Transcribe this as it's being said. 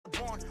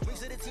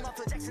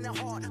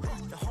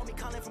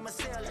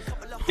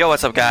Yo,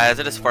 what's up guys?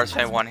 It is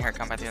Force1 here,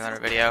 coming back to another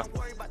video.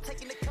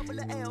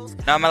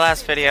 Now in my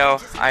last video,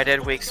 I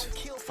did weeks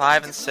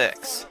 5 and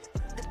 6,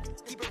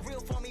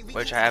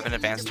 which I haven't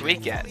advanced to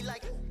week yet.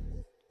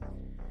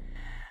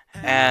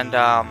 And,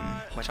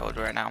 which I will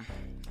do right now.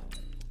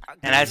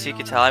 And as you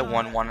can tell, I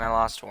won one and I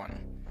lost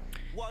one.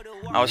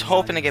 I was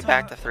hoping to get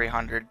back to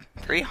 500,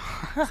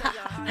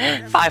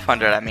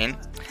 I mean.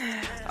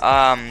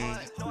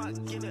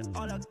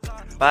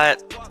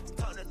 But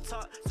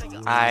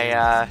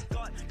I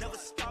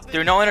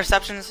threw no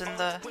interceptions in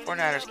the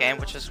 49ers game,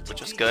 which was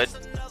good.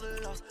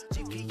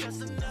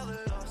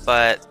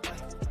 But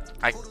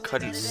I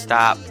couldn't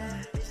stop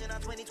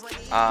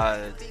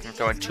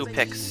throwing 2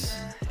 picks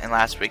in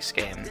last week's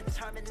game,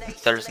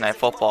 Thursday Night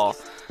Football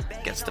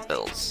against the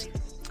Bills.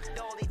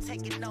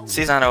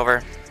 Season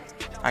over.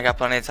 I got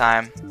plenty of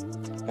time.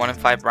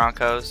 1-5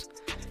 Broncos.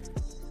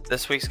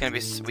 This week's gonna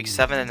be week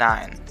 7 and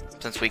 9,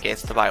 since week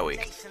 8's the bye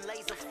week.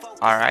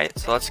 Alright,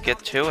 so let's get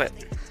to it.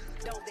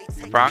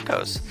 The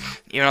Broncos,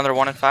 even though they're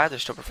 1-5, they're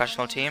still a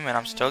professional team, and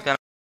I'm still gonna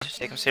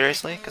take them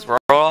seriously because we're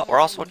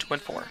also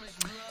 2-4,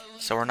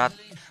 so we're not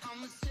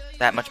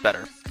that much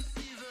better.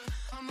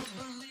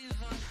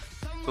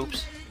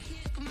 Oops.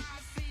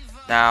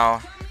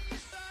 Now,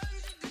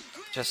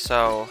 just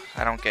so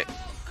I don't get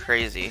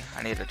crazy,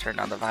 I need to turn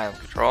down the volume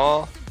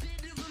control.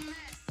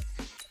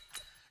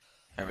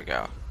 There we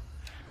go.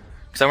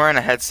 Because I'm wearing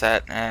a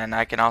headset, and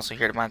I can also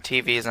hear my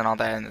TVs and all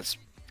that, and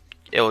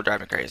it will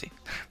drive me crazy.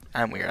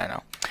 I'm weird, I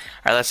know.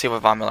 Alright, let's see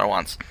what Von Miller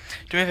wants.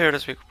 Do me a favor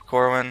this week,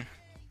 Corwin.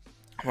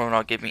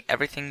 I'll give me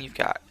everything you've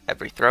got.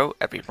 Every throw,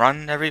 every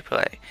run, every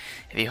play.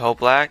 If you hold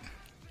black,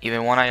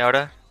 even 1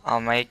 iota,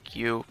 I'll make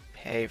you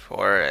pay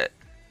for it.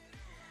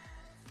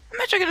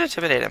 I'm actually going to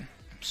intimidate him.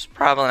 It's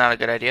probably not a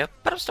good idea,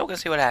 but I'm still going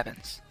to see what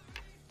happens.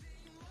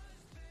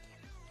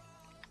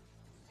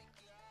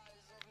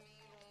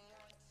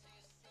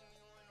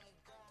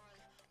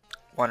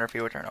 Wonder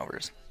fewer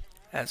turnovers.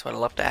 That's what I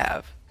love to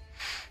have.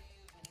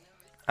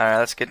 Alright,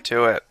 let's get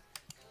to it.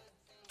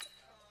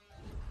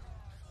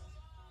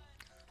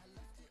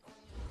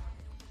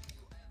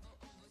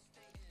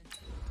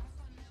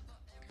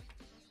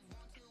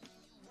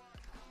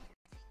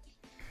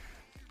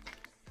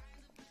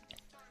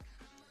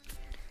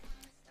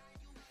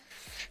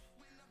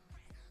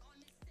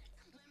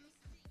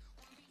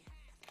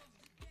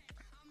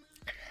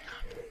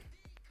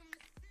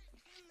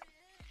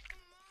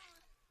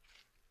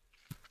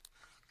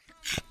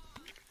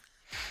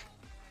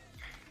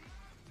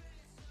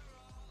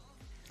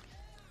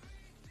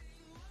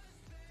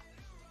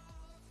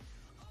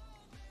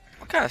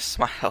 What kind of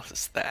smile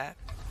is that?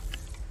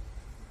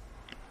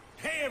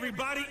 Hey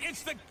everybody,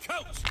 it's the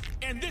coach,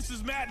 and this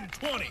is Madden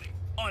 20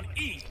 on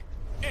EA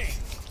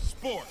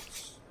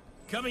Sports.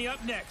 Coming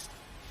up next,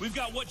 we've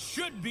got what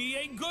should be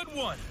a good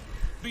one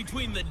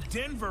between the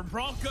Denver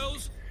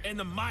Broncos and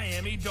the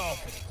Miami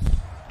Dolphins.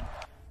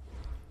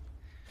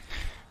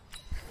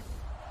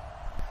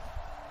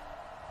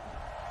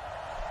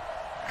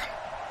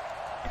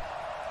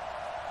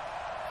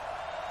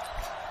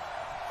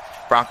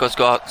 Broncos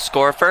go out and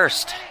score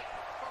first.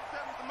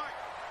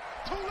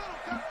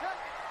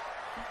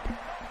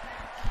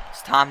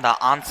 It's time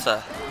to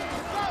answer.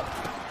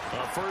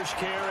 A first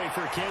carry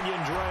for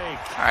Kenyon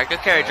Drake. All right, good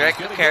carry, Drake.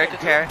 Good carry, good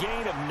carry.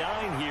 Gain of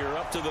 9 here,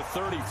 up to the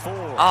 34.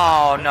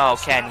 Oh no,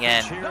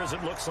 Kenyon. Cheers,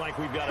 it looks like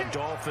we've got a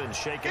Dolphin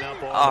shaking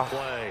up on the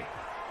play.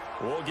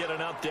 We'll get an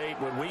update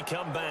when we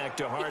come back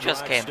to Hard Rock He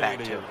just came back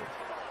Stadium. too.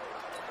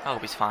 I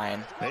hope he's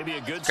fine. Maybe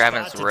a good Grabbing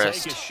spot his to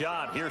wrist. take a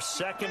shot. Here's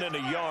 2nd and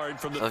a yard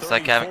from the Looks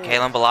 34. like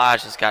Kalen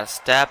Ballage has got to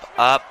step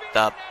up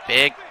the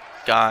big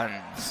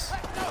guns.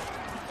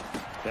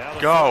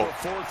 Go.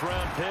 4th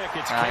round pick.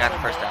 It's I got the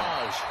Kalen first down.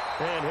 Ballage.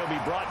 And he'll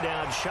be brought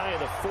down shy of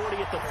the 40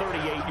 at the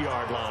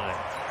 38-yard line.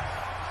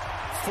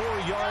 4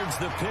 yards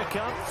the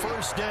pickup,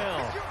 first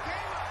down.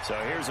 So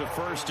here's a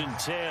 1st and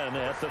 10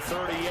 at the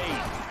 38.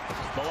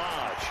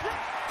 Ballage.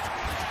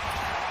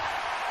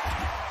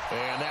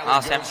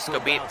 Oh, San Francisco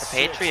beat the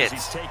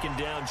Patriots.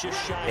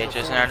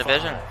 Patriots in our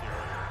division.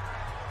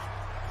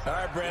 All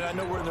right, Brad, I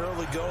know we're in the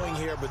early going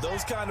here, but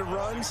those kind of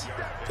runs,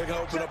 they're going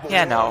to open up a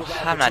Yeah, no, world of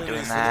I'm not doing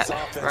opportunities that.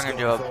 for this We're going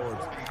to offense do going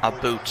forward. a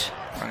boot.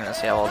 We're going to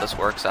see how all this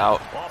works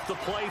out. Off the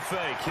play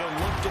fake, he'll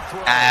look to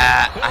throw.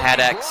 I had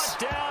X,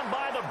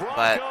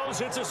 but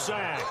It's a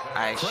sack.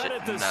 I Credit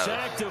shouldn't the have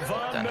sack to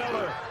Von done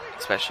Miller. it,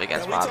 especially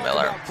against And we Von talk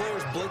Miller. about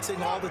players blitzing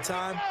all the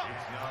time.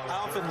 I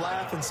often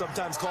laugh and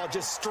sometimes call it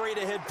just straight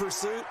ahead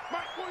pursuit.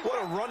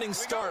 What a running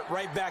start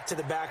right back to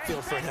the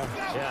backfield for him.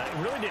 Yeah,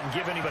 it really didn't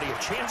give anybody a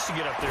chance to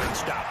get up there and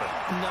stop it.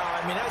 No,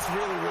 I mean, that's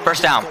really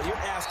First down. difficult.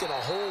 You're asking a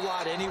whole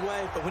lot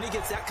anyway, but when he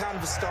gets that kind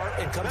of a start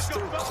and comes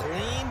through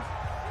clean,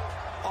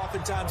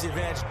 oftentimes the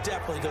advantage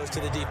definitely goes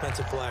to the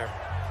defensive player.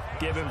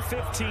 Give him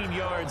 15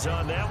 yards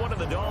on that one,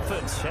 and the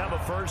Dolphins have a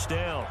first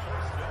down.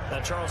 Now,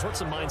 Charles, what's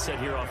the mindset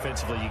here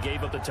offensively? You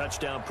gave up the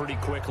touchdown pretty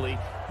quickly.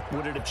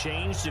 Would it have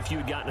changed if you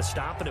had gotten a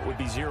stop and it would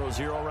be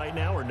 0-0 right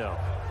now, or no?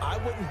 I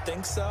wouldn't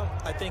think so.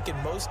 I think in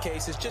most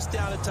cases, just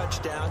down a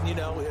touchdown, you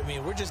know, I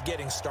mean, we're just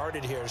getting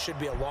started here. It should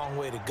be a long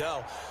way to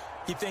go.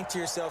 You think to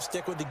yourself,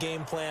 stick with the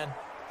game plan,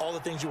 all the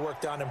things you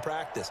worked on in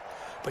practice.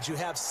 But you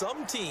have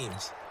some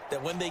teams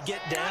that when they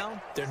get down,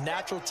 their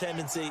natural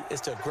tendency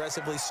is to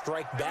aggressively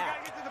strike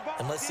back.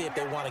 And let's see if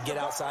they want to get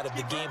outside of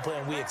the game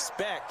plan we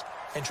expect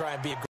and try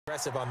and be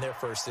aggressive on their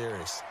first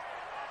series.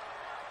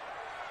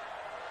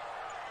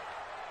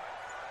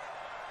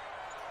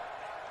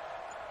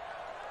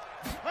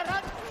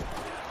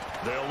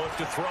 They'll look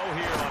to throw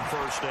here on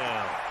first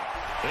down.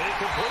 And he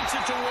completes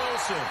it to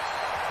Wilson.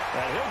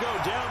 And he'll go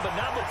down, but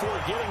not before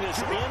getting this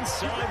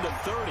inside the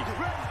 30.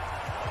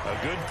 A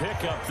good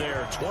pickup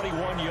there,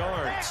 21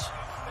 yards.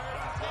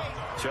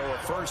 So a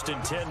 1st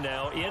and 10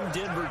 now in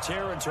Denver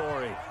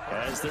territory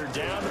as they're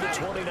down to the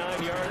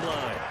 29-yard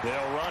line.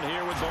 They'll run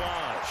here with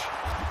Balaj.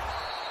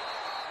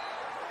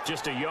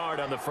 Just a yard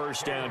on the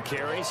first down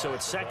carry, so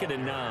it's 2nd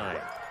and 9.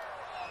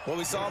 Well,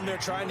 we saw them there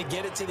trying to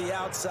get it to the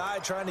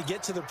outside, trying to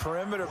get to the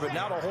perimeter, but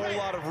not a whole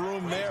lot of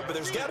room there. But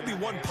there's got to be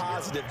one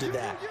positive to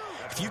that.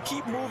 If you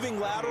keep moving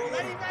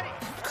laterally,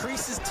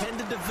 creases tend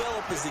to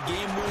develop as the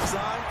game moves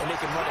on, and they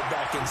can run it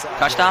back inside.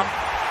 Touchdown.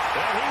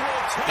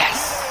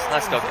 Yes,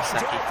 let's go,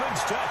 Gesicki.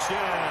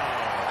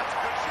 Touchdown.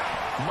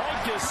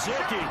 Mike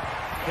Gesicki,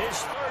 his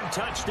 3rd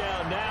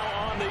touchdown now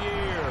on the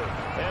year,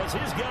 as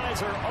his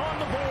guys are on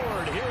the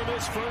board here in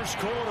this first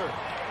quarter.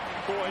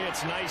 Boy,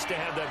 it's nice to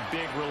have that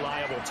big,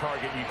 reliable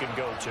target you can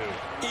go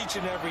to. Each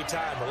and every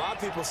time. A lot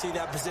of people see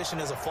that position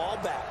as a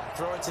fallback.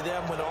 Throw it to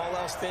them when all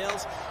else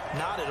fails.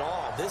 Not at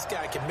all. This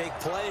guy can make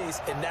plays,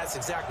 and that's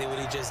exactly what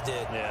he just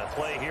did. Yeah,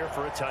 play here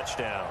for a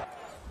touchdown.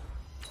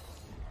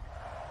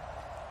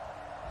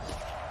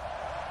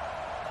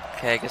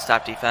 Okay, good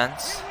stop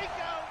defense.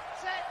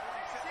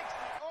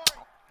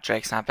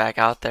 Drake's not back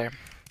out there.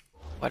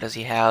 What does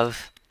he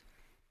have?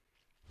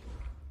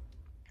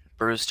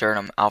 Bruce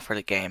Sternum out for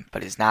the game,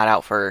 but he's not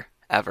out for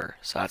ever,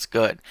 so that's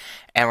good.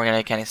 And we're going to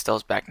get Kenny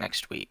Stills back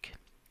next week.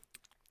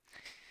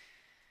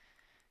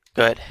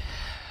 Good.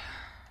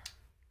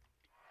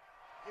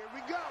 Here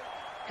we go.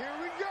 Here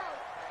we go.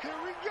 Here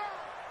we go.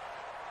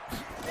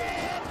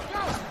 And go.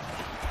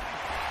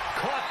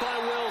 Caught by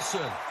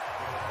Wilson.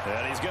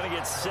 And he's going to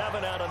get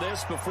 7 out of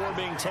this before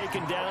being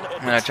taken down at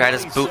I'm going to try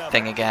this boot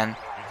thing again.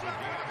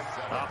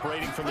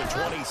 Operating from the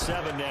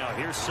 27 now.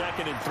 Here's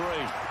 2nd and 3.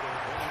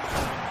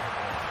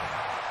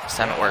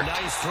 It worked.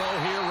 Nice throw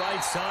here,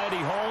 right side. He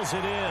hauls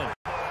it in.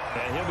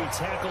 And he'll be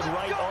tackled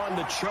right on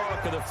the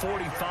chalk of the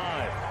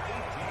 45.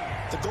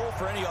 The goal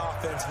for any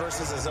offense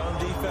versus his own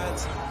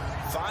defense,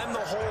 find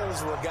the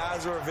holes where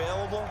guys are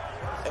available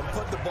and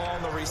put the ball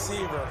in the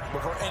receiver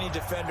before any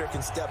defender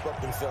can step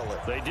up and fill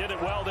it. They did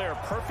it well there.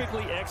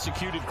 Perfectly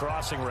executed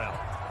crossing route.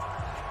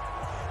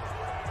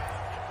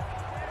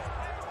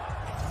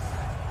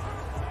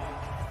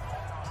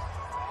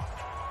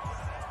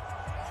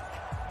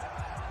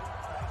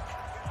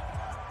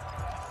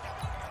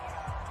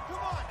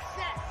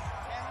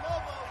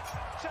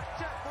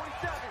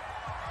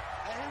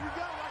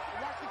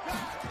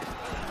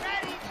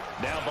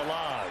 Now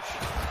Balaj.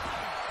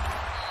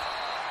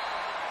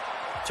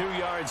 2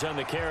 yards on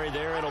the carry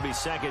there. It'll be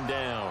 2nd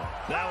down.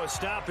 Now a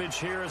stoppage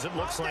here as it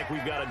looks like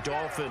we've got a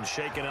Dolphin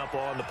shaken up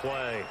on the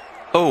play.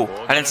 Oh,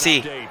 I didn't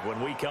see.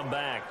 When we come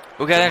back.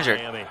 Who got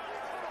injured?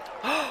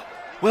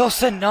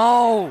 Wilson,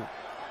 no.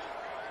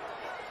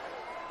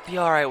 Be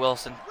all right,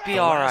 Wilson. Be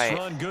all right.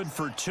 Run good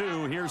for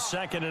 2. Here's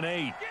 2nd and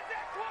 8.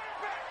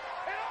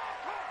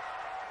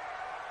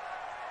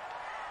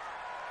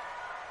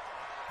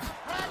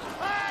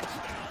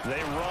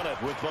 They run it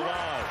with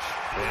Balaj.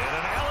 And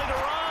an alley to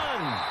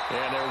run.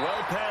 And they're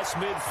well past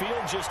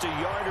midfield, just a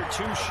yard or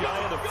 2 shy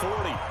of the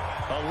 40.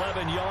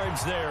 11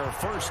 yards there,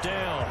 1st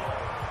down.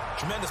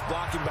 Tremendous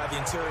blocking by the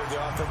interior of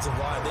the offensive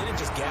line. They didn't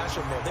just gash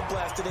him there. They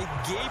blasted a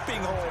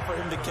gaping hole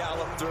for him to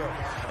gallop through.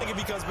 I think if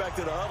he comes back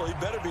to the huddle, he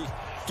better be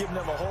giving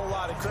them a whole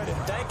lot of credit,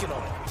 thanking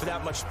them for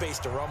that much space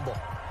to rumble.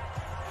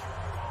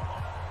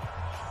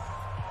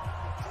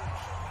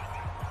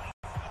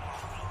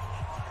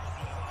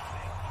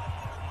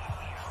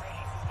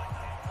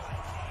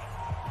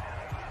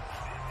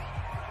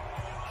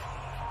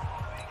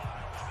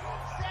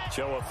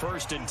 So a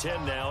 1st and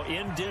 10 now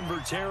in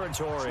Denver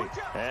territory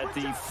at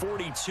the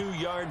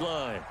 42-yard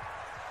line.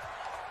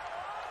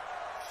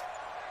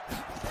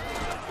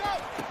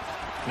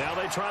 Now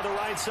they try the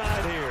right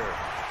side here.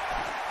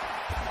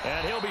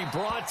 And he'll be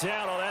brought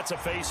down. Oh, that's a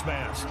face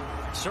mask.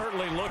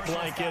 Certainly looked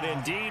like it.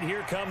 Indeed,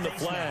 here come the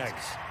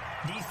flags.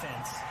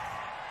 Defense.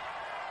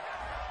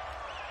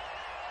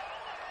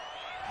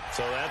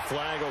 So that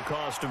flag will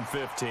cost him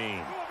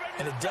 15.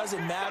 And it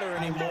doesn't matter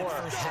anymore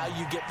how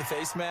you get the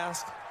face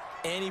mask.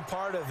 Any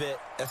part of it,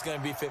 that's going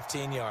to be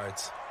 15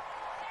 yards.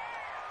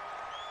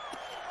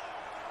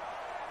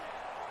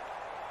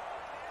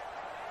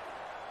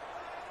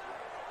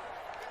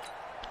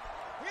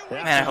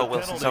 Man, I hope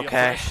Wilson's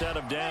okay.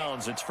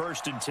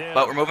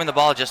 But we're moving the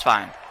ball just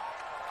fine.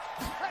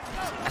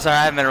 Sorry,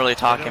 I haven't been really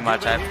talking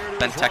much. I've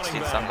been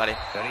texting somebody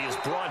as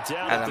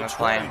I've been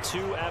playing.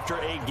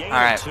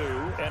 Alright.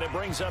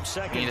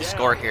 We need to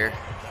score here.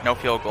 No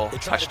field goal.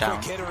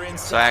 Touchdown.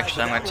 So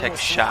actually, I'm going to take a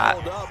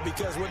shot.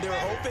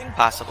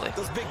 Possibly.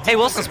 Hey,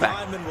 Wilson's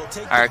back.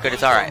 Alright, good.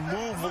 It's alright.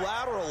 Move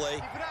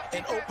laterally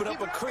and open up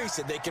a crease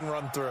that they can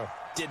run through.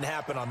 Didn't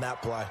happen on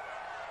that play.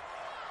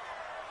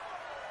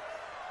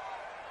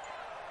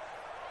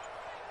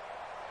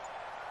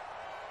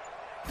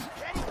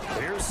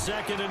 Here's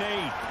 2nd and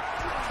 8.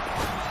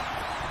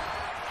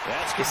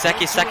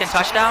 Gesicki's second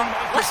touchdown.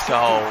 Let's go.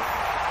 And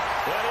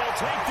he'll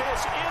take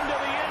this into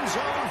the end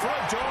zone for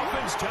a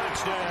Dolphins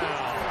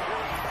touchdown.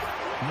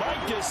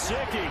 Mike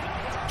Gesicki,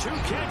 2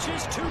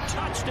 catches, 2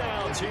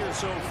 touchdowns here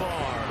so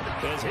far,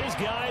 as his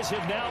guys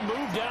have now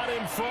moved out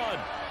in front.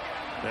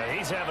 Now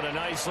he's having a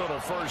nice little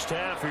first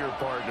half here,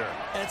 partner.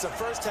 And it's a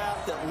first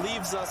half that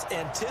leaves us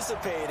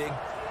anticipating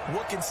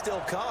what can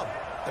still come.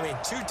 I mean,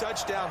 2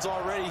 touchdowns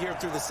already here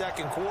through the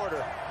second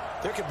quarter.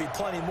 There could be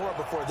plenty more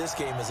before this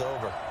game is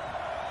over.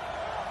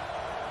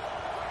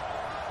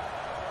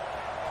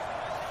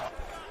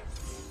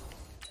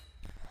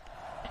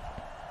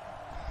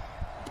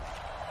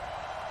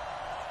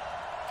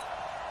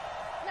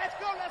 Let's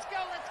go, let's go,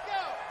 let's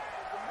go.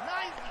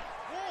 90,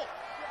 Wolf.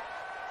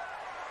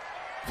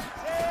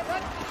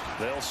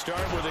 They'll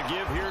start with a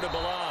give here to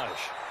Balaj.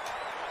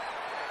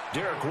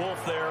 Derek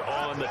Wolf there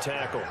on the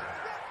tackle.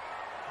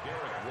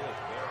 Derek Wolf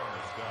there on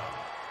the stop.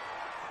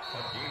 A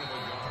gain of a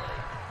yard.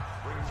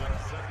 Brings up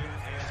 2nd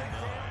and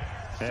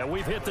 9. And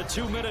we've hit the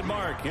 2-minute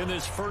mark in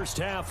this first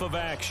half of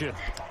action.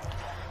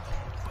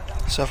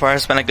 So far,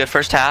 it's been a good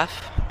first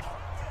half.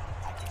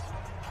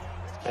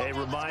 A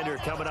reminder,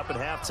 coming up at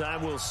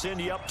halftime, we'll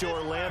send you up to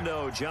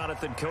Orlando.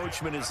 Jonathan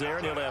Coachman is there,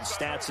 and he'll have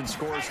stats and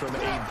scores from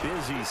a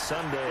busy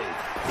Sunday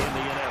in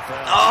the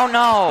NFL. Oh,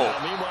 no.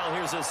 Meanwhile,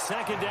 here's a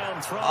second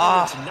down throw.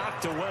 It's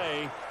knocked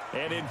away.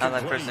 And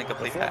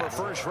incomplete. Former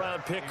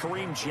first-round pick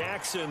Kareem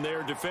Jackson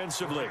there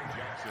defensively.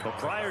 But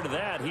prior to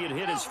that, he had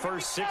hit his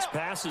first 6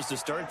 passes to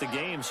start the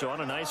game, so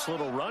on a nice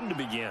little run to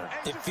begin.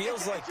 It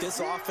feels like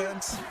this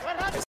offense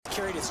has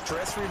carried its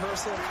dress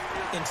rehearsal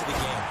into the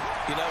game.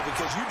 You know,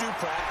 because you do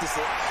practice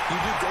it, you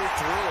do go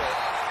through it,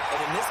 and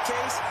in this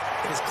case,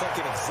 it is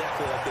clicking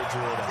exactly like they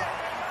drew it up.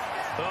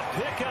 A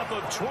pickup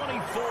of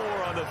 24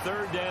 on the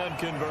 3rd down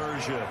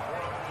conversion.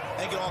 I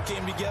think it all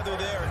came together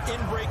there.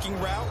 In-breaking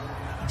route.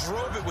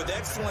 Drove it with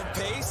excellent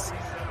pace.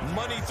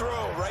 Money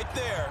throw right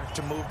there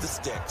to move the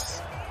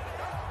sticks.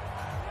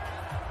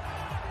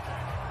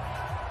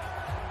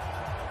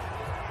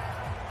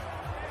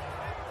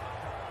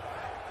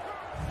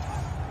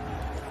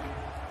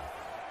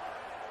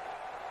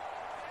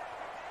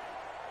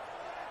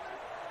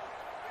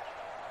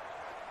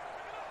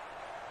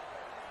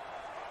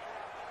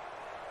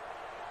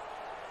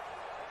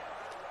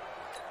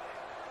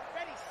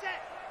 Ready,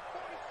 set.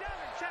 47.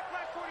 Check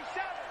back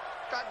 47.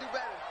 Got to do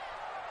better.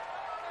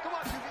 Come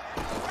on,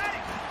 QB.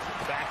 Ready.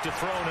 Back to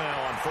throw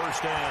now on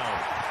 1st down.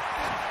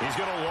 He's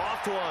going to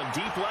loft one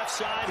deep left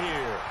side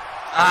here.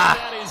 And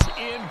that is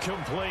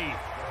incomplete.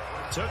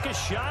 Took a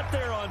shot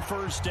there on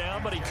 1st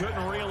down, but he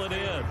couldn't reel it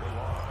in.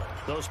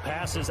 Those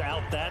passes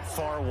out that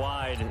far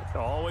wide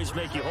always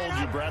make you hold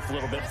your breath a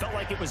little bit. Felt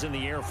like it was in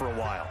the air for a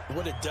while.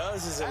 What it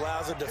does is it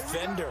allows a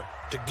defender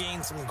to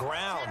gain some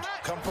ground,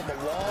 come from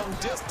a long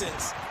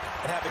distance,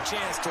 and have a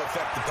chance to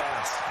affect the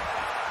pass.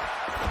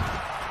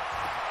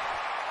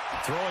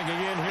 Throwing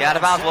again here. Out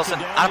of bounds, Wilson.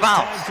 Out of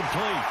bounds.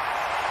 Complete.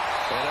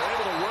 And they're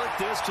able to work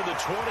this to the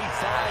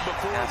 25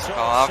 before it's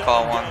all I'll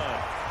call said and one. done.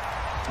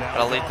 Now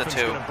I'll lead the 2.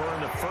 Going to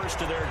burn the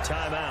first of their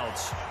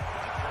timeouts.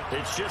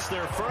 It's just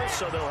their first,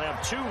 so they'll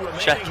have 2 remaining.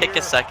 Should I kick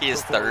Gesicki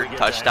his 3rd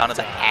touchdown of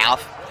the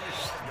half?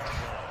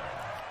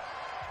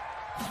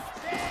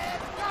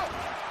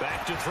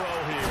 Back to throw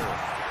here.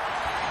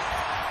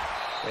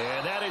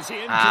 And that is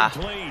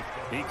incomplete.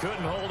 He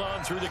couldn't hold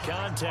on through the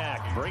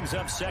contact. Brings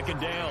up 2nd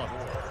down.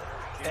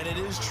 And it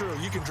is true.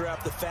 You can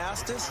draft the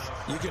fastest.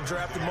 You can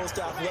draft the most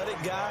athletic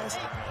guys.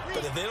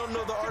 But if they don't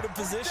know the art of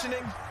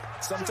positioning,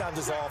 sometimes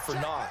it's all for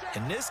naught.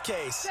 In this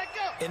case,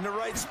 in the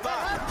right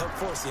spot, they'll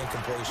force the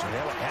incompletion.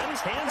 Had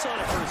his hands on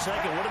it for a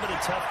second. Would have been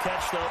a tough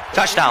catch, though.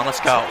 Touchdown, let's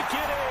go.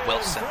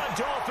 Wilson.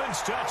 Dolphins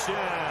touchdown.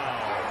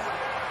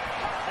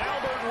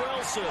 Albert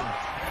Wilson,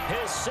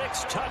 his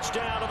 6th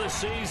touchdown of the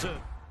season.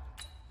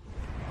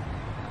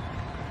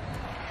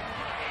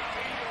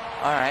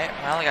 All right,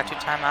 well, I got 2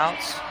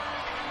 timeouts.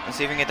 Let's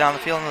see if we can get down the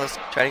field and let's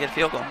try to get a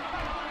field goal.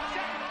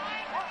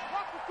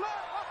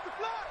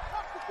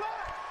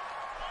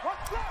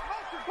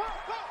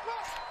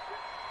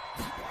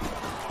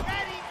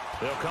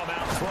 They'll come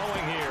out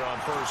throwing here on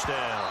 1st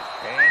down.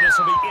 And this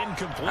will be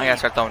incomplete. I gotta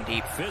start throwing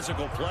deep.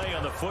 Physical play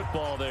on the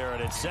football there,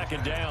 and it's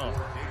 2nd down.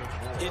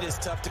 It is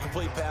tough to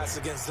complete passes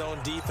against zone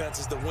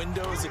defenses. The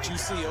windows that you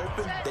see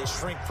open, they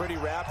shrink pretty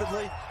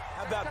rapidly.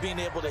 How about being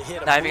able to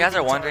hit Now, if you guys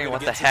are wondering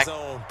what the heck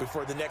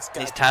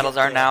these titles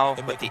are now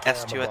with the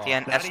S2 at the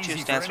end, S2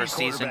 stands for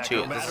Season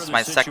 2. This is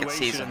my second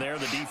season.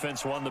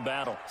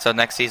 So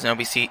next season it'll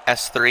be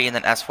S3 and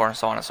then S4 and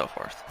so on and so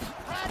forth.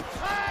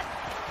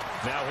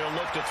 Now he'll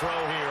look to throw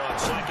here on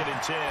 2nd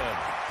and 10.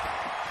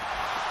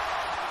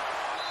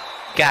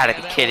 Gotta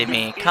be kidding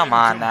me. Come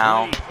on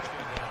now.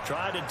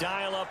 Tried to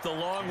dial up the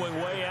long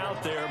way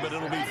out there, but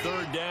it'll be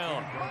 3rd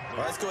down.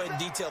 Well, let's go ahead and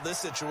detail this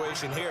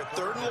situation here.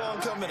 3rd and long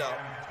coming up.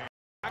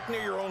 Back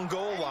near your own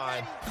goal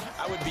line,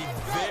 I would be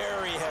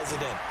very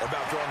hesitant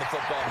about throwing the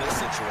football in this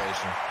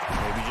situation.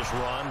 Maybe just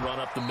run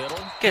up the middle.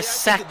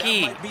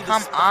 Gesicki,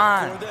 come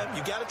on.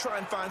 You got to try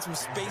and find some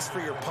space for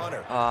your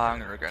punter. Oh, I'm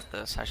gonna regret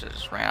this. I should have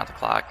just ran out the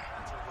clock.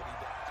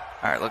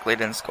 All right, look, they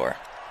didn't score.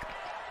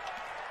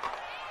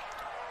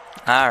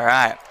 All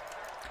right,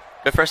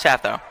 good first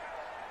half though.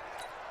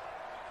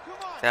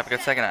 They have a good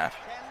second half.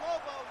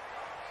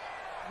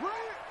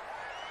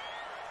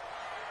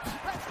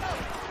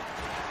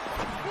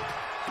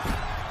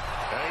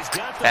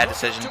 Bad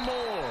decision.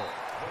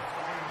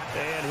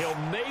 And he'll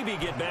maybe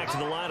get back to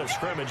the line of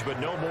scrimmage, but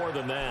no more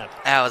than that.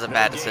 That was a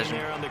bad decision.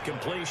 There on the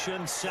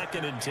completion,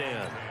 2nd and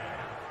 10.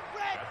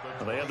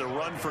 Well, they had the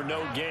run for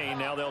no gain.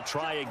 Now they'll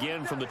try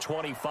again from the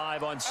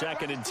 25 on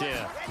 2nd and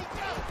 10.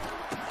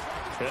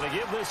 Going to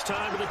give this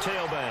time to the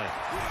tailback.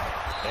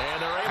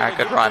 And they're able to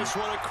good get run. this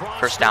one across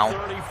First down.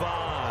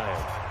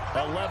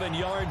 35. 11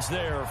 yards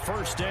there,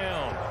 1st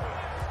down.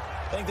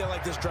 I think they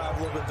like this drive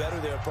a little bit better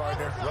there,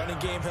 partner. Running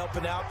game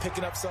helping out,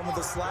 picking up some of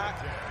the slack.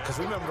 Because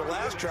remember the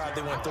last drive,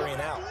 they went 3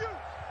 and out.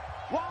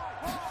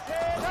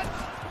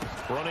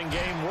 Running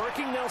game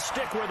working. They'll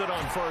stick with it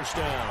on 1st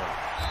down.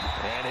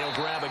 And he'll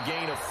grab a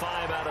gain of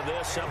 5 out of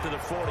this up to the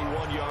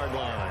 41-yard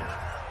line.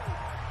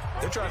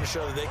 They're trying to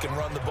show that they can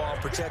run the ball,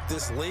 protect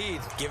this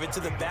lead, give it to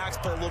the backs,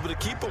 play a little bit of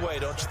keep away,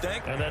 don't you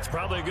think? And that's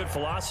probably a good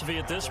philosophy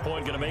at this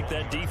point, going to make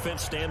that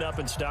defense stand up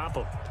and stop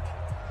them.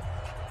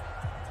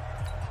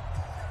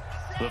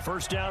 The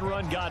 1st down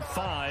run got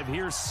 5.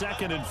 Here's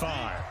 2nd and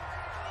 5.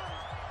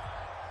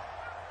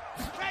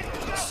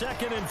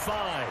 2nd and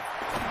 5.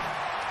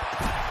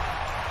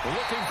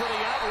 Looking for the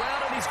out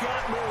route, and he's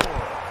got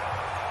more.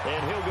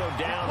 And he'll go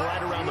down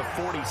right around the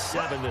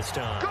 47 this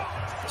time.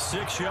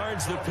 6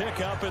 yards the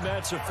pickup, and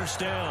that's a 1st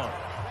down.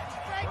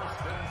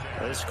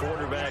 This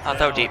quarterback I'll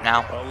throw deep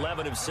now.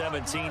 11 of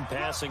 17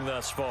 passing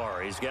thus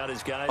far. He's got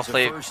his guys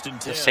Hopefully at 1st and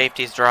 10. the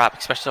safeties drop,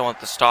 especially with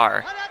the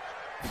star.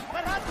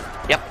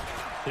 Yep.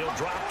 He'll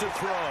drop to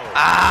throw.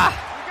 Ah!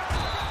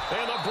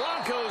 And the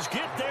Broncos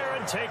get there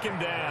and take him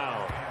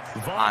down.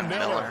 Von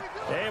Miller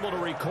able to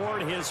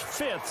record his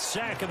 5th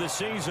sack of the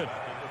season.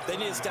 They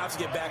need to stop to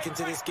get back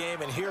into this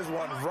game, and here's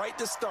one right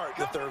to start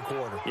the 3rd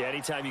quarter. Yeah,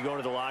 anytime you go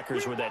into the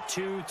lockers with that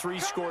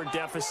 2-3 score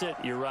deficit,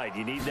 you're right.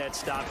 You need that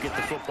stop, get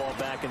the football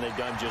back, and they've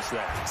done just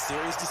that.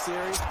 Series to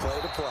series, play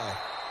to play.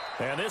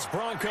 And this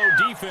Bronco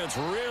defense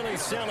really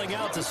selling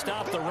out to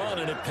stop the run,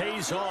 and it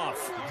pays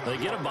off. They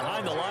get him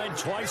behind the line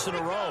twice in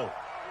a row.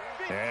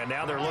 And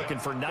now they're looking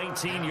for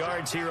 19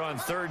 yards here on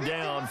 3rd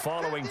down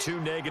following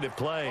 2 negative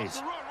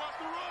plays.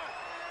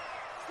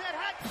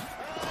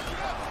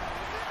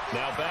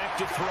 Now back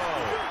to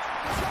throw.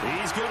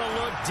 He's going to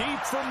look deep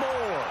for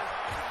more.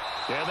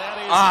 And that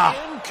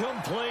is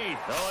incomplete.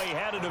 Oh, he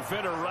had a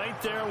defender right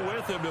there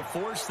with him to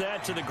force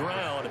that to the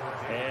ground.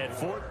 And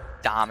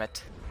damn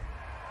it.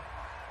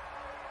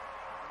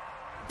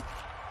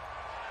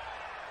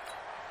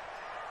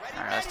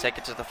 All right, let's take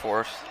it to the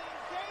 4th.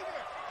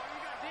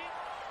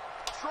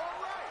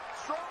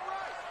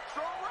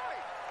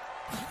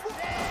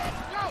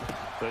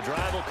 The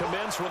drive will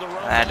commence with a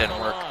run. That didn't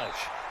work.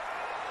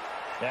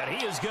 And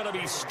he is going to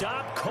be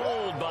stopped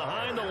cold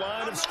behind the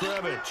line of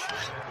scrimmage.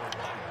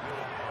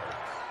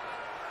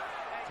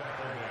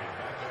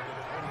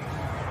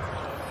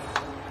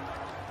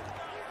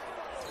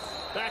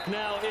 Back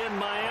now in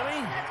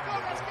Miami.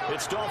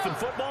 It's Dolphin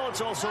football.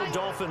 It's also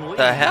Dolphin league.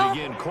 The hell?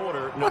 Begin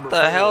quarter What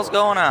the hell's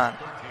going on?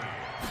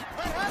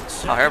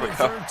 Oh, here we go.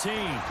 13.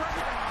 In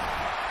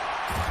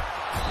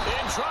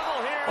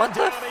trouble here. What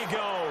the? Down he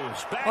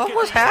goes. Back What at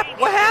was the happening?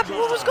 What 8-yard happened?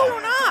 What was line.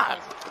 going on?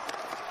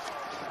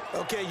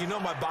 Okay, you know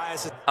my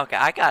bias is... Okay,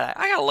 I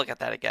gotta look at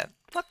that again.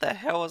 What the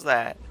hell was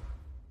that?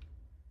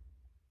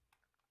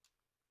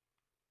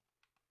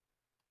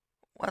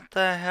 What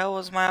the hell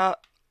was my...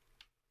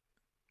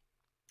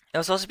 It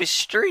was supposed to be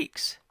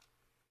streaks.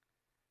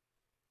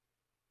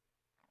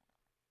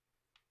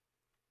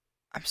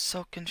 I'm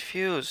so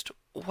confused.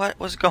 What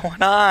was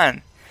going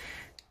on?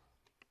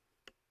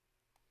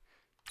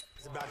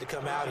 about to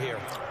come out here.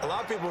 A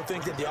lot of people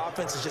think that the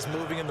offense is just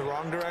moving in the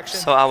wrong direction.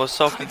 So I was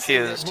so I'd say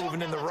confused. they're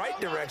moving in the right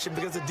direction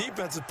because the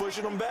defense is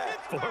pushing them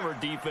back. Former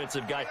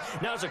defensive guy.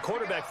 Now, as a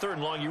quarterback, third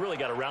and long, you really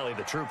got to rally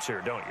the troops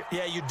here, don't you?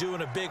 Yeah, you do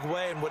in a big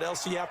way. And what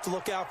else do you have to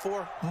look out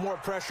for? More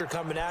pressure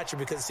coming at you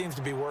because it seems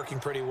to be working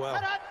pretty well.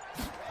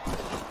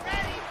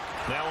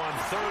 Now on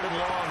third and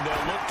long,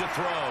 they'll look to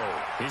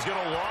throw. He's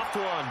going to loft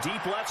one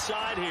deep left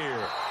side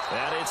here.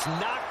 And it's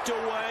knocked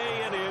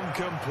away and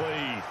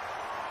incomplete.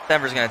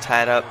 Denver's going to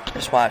tie it up.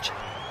 Just watch.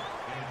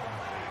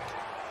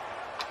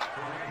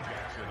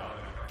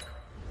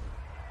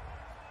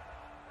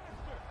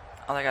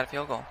 Oh, they got a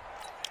field goal.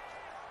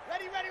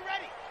 Ready, ready,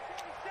 ready.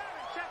 47,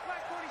 check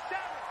back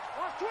 47.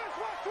 Watch twist.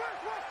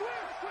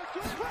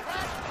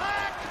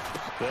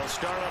 They'll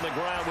start on the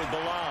ground with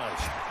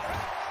Balaj.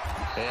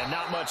 And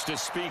not much to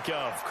speak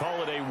of.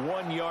 Call it a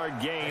 1-yard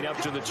gain up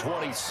to the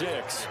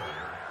 26.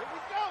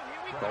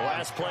 The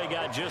last play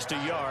got just a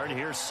yard.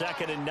 Here's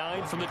 2nd and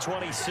 9 from the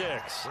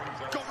 26. Brings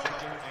up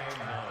 2nd and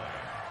 9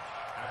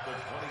 at the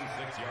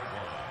 26-yard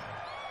line.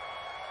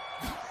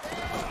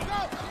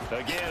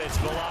 Again, it's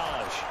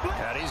Balaj.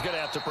 And he's going to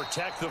have to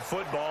protect the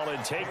football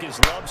and take his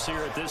lumps here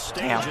at this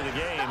stage of the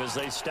game as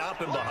they stop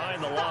him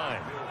behind the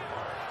line.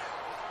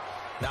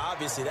 Now,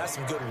 obviously, that's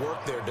some good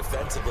work there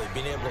defensively,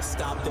 being able to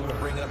stop them and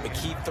bring up a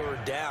key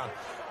 3rd down.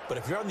 But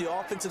if you're on the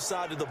offensive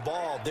side of the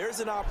ball, there's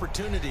an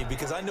opportunity,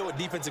 because I know what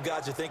defensive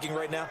guys are thinking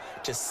right now.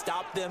 Just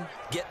stop them,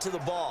 get to the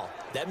ball.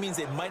 That means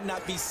they might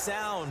not be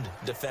sound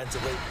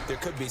defensively. There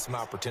could be some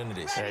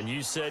opportunities. And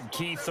you said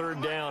key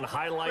 3rd down.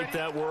 Highlight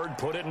that word.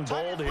 Put it in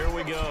bold. Here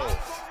we go.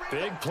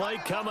 Big play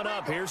coming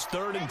up. Here's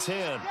 3rd and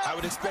 10. I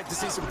would expect to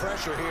see some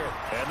pressure here.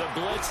 And the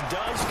blitz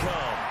does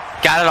come.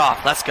 Got it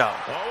off. Let's go.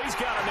 Oh, he's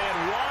got a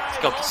man wide. Let's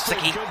go,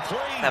 Gesicki.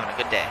 Having a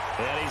good day.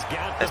 And he's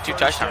got That's 2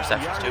 touchdown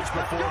receptions, too.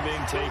 Before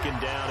being taken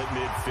down at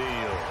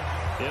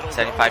midfield. It'll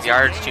 75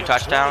 yards, 2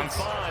 touchdowns.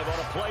 On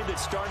a play that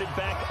started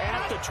back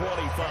at the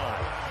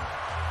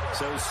 25.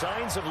 So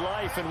signs of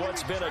life in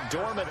what's been a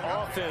dormant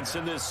offense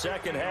in this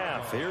second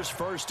half. Here's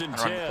 1st and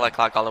 10. Run the play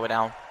clock all the way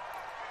down.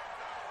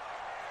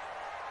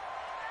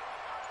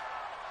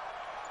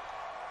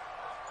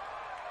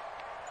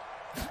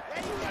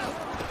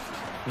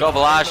 Go,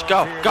 Balaj.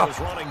 Go, go.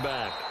 Running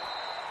back.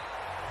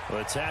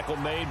 The tackle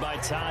made by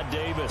Todd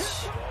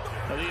Davis.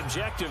 Now the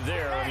objective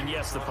there, I mean,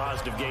 yes, the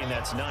positive gain,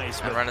 that's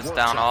nice. And run us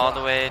down all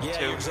the way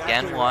to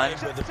again 1.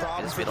 This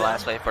will be the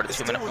last play for the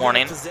 2-minute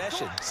warning.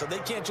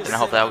 And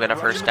hopefully I'll get a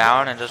 1st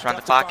down and just run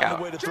the clock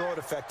out. They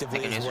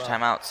can use their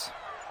timeouts.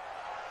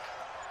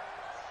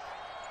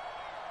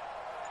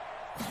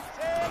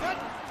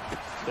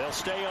 They'll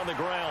stay on the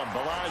ground.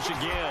 Balaj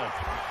again.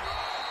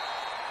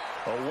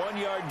 A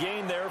 1-yard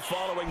gain there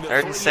following the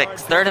 3rd and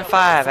 6. 3rd and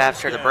 5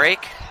 after the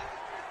break.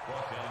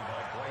 Brought down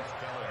by Bryce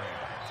Callahan.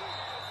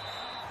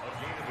 A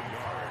gain of a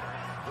yard.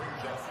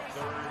 Brings up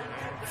 3rd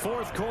and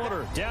 4th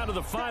quarter, down to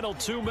the final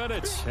 2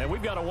 minutes, and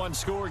we've got a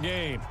 1-score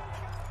game.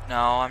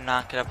 No, I'm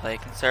not going to play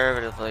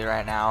conservatively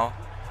right now.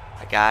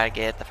 I got to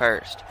get the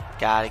 1st.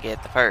 Got to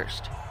get the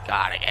 1st.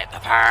 Got to get the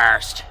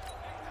 1st.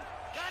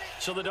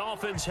 So the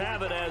Dolphins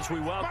have it as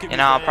we welcome You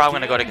know, I'm probably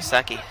going to go to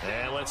Gesicki.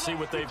 And let's see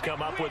what they've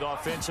come up with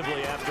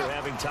offensively after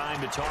having time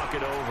to talk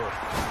it over.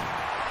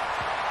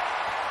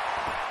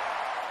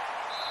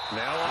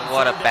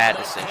 What a bad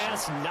decision.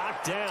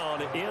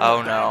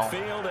 Oh, no.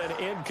 And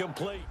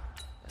incomplete.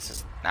 This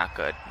is not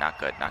good. Not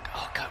good. Not good.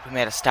 Oh, God, we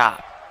made a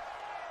stop.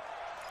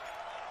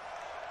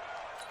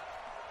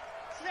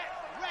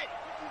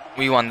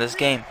 We won this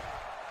game.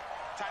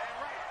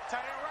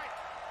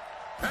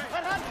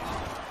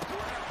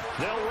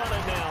 They'll run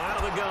it now out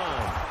of the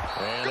gun.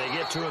 And they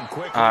get to him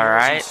quickly. All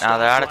right, now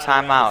they're out of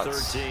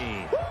timeouts.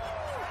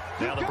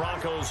 Now the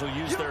Broncos will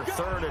use their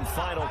 3rd and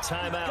final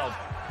timeout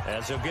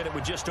as they'll get it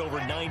with just over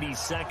 90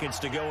 seconds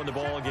to go in the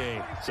ball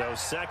game. So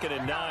 2nd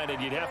and 9,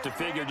 and you'd have to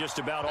figure just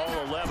about all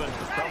 11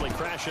 probably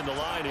crashing the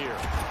line here.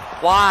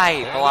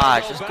 Why,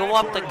 Balaj? Just go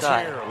up the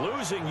gut. Here,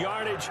 losing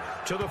yardage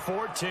to the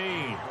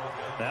 14.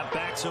 That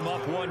backs him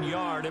up 1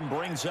 yard and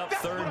brings up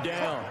 3rd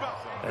down.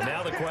 And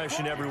now the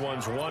question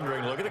everyone's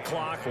wondering, look at the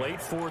clock, late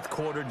 4th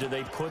quarter, do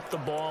they put the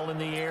ball in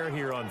the air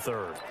here on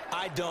 3rd?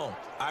 I don't.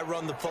 I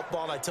run the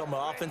football and I tell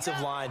my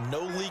offensive line, no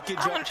leakage.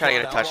 I'm going to try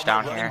to get a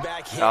touchdown here.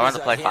 So I'll run the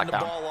play clock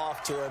down. Ball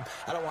off to him.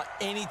 I don't want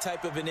any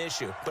type of an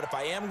issue. But if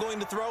I am going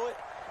to throw it,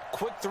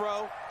 quick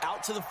throw,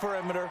 out to the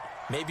perimeter,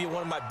 maybe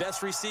one of my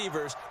best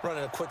receivers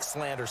running a quick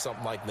slant or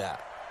something like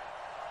that.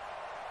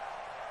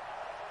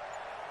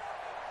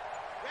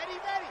 Ready,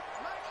 ready.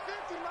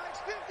 Max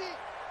 50.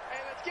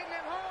 Hey, let's get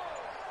them home.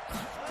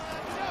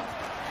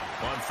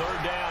 On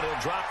 3rd down, he'll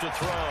drop to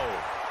throw.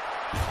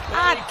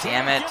 God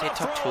damn it. It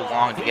took too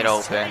long to get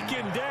open.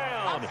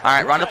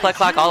 Alright, run the play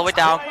clock all the way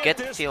down. Get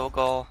the field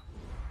goal.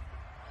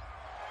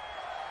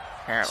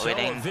 Apparently we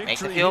didn't make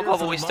the field goal,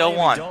 but we still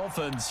won. So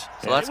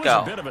let's go.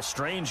 It was a bit of a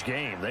strange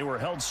game. They were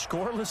held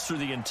scoreless through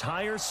the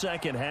entire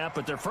second half,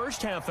 but their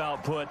first half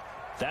output,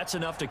 that's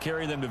enough to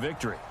carry them to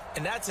victory.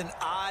 And that's an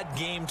odd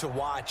game to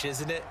watch,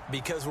 isn't it?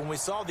 Because when we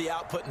saw the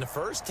output in the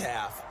first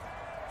half,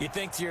 you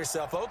think to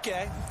yourself,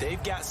 okay,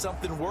 they've got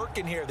something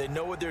working here. They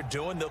know what they're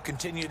doing. They'll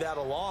continue that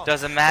along.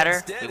 Doesn't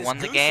matter. We won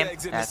the game.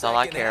 That's all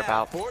I care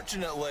about.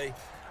 Fortunately,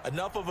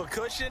 enough of a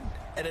cushion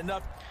and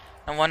enough.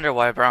 I wonder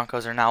why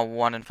Broncos are now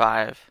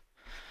 1-5.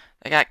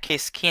 They got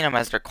Case Keenum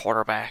as their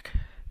quarterback.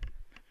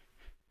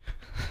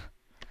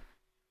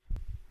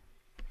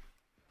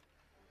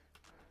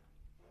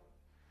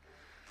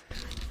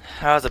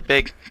 That was a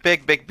big.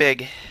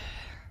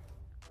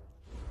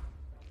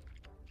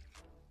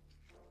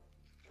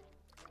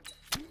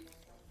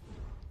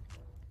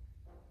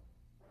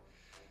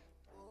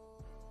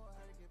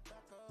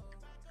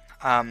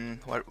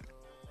 What?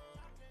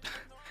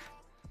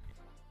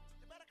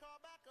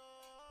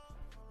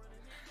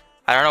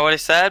 I don't know what he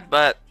said,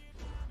 but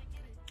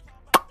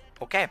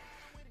okay.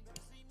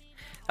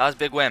 That was a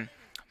big win.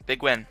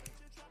 Big win.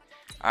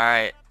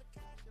 Alright.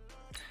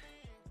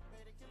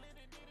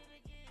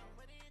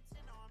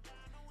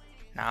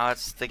 Now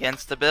it's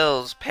against the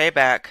Bills.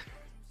 Payback.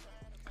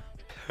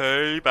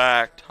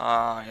 Payback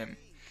time.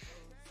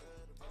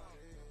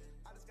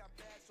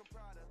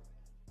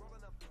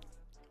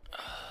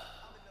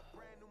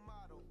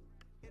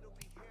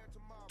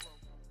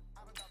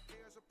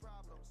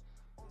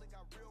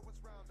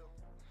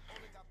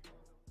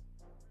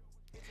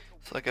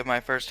 Let's look at my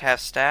first half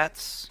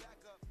stats.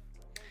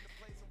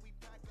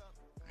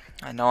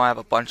 I know I have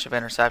a bunch of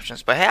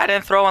interceptions, but hey, I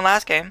didn't throw one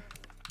last game.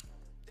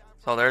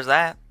 So there's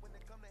that.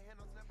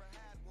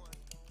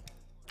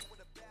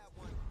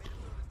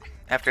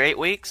 After 8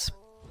 weeks,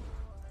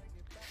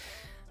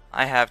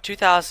 I have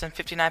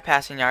 2,059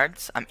 passing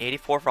yards. I'm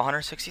 84 for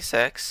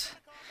 166.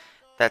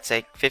 That's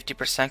a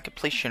 50%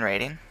 completion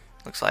rating,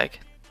 looks like.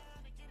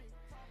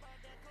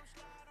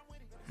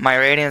 My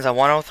rating is a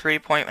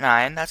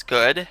 103.9. That's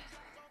good.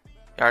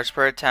 Yards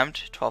per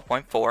attempt,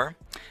 12.4.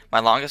 My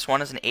longest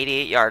one is an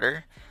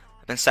 88-yarder.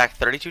 I've been sacked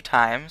 32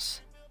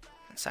 times.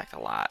 Been sacked a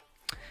lot.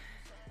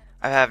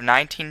 I have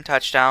 19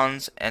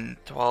 touchdowns and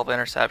 12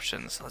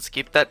 interceptions. Let's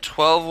keep that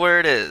 12 where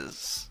it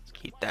is.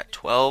 Keep that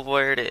 12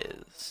 where it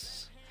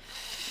is.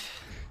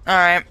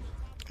 Alright.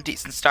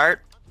 Decent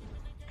start.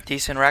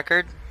 Decent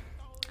record.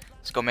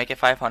 Let's go make it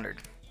 500.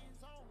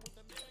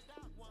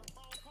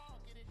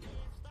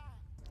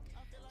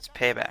 It's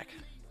payback.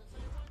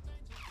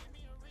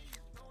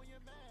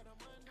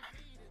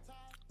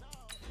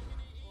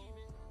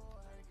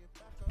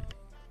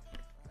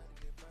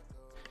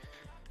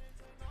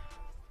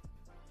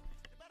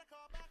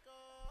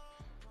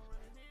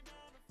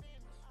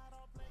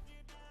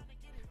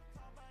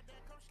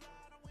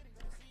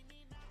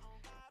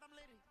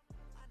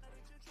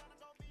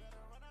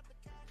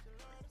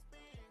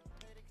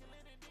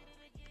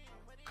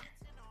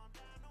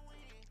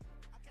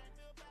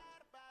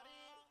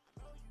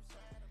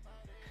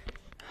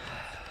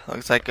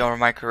 Looks like over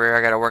my career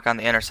I gotta work on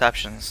the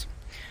interceptions.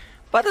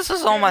 But this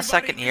is only my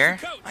second year.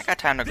 I got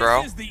time to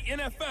grow. This is the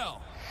NFL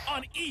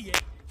on EA.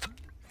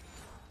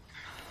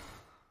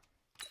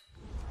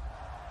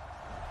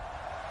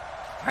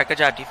 Alright, good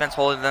job defense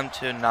holding them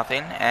to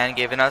nothing and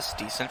giving us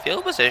decent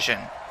field position.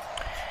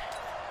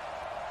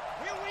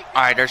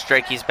 Alright, there's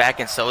Drake, he's back,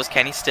 and so is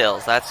Kenny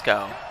Stills. Let's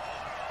go.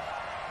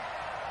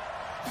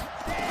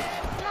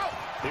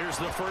 Here's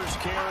the first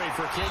carry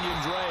for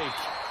Kenyon Drake.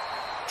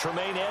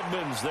 Tremaine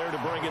Edmonds there to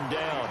bring him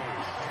down.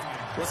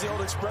 What's the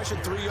old expression,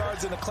 3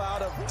 yards in a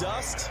cloud of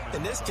dust?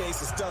 In this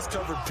case, it's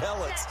dust-covered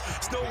pellets.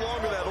 It's no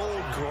longer that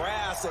old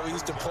grass that we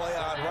used to play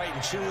on, right,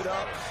 and chew it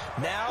up.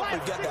 Now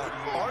we've got that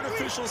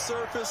artificial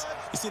surface.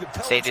 You see the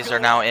pellets. Safeties are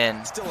now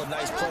in. Still a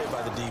nice play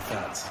by the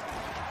defense.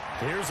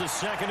 Here's a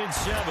 2nd and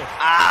 7.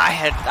 I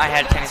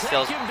had Kenny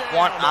Stills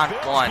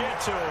one-on-one.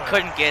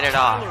 Couldn't get it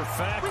off.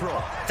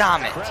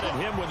 Damn it. Credit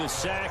him with a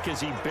sack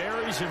as he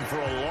buries him for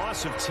a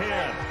loss of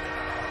 10.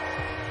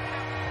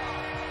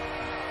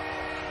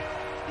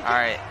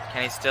 Alright,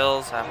 Kenny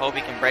Stills. I hope he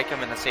can break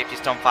him and the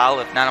safeties don't foul.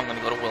 If not, I'm going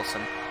to go to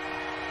Wilson.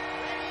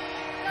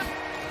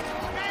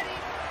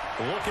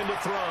 Looking to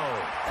throw.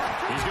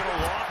 He's going to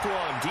loft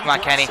one. Come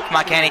on, Kenny. Come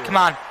on, Kenny. Come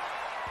on.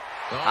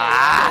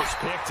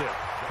 Picked it.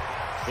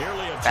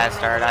 Bad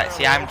start.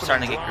 I'm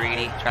starting to get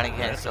greedy. Trying to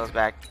get Kenny Stills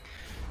back.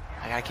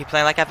 I got to keep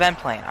playing like I've been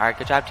playing. Alright,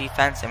 good job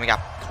defense. And we got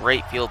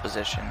great field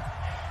position.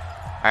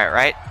 Alright,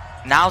 right?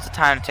 Now's the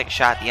time to take a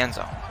shot at the end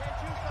zone.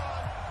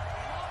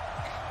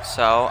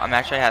 So, I'm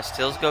actually have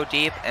Stills go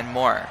deep and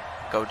Moore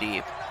go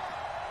deep.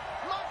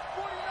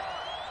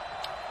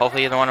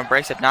 Hopefully either one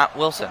embrace. If not,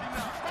 Wilson.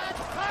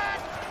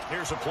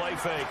 Here's a play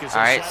fake.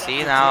 Alright,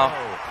 see now.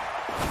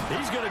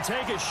 He's going to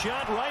take a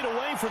shot right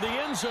away for the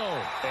end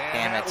zone.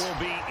 Damn it.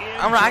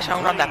 I'm going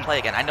to run that play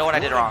again. I know what I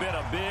did wrong.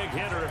 A big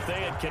hitter if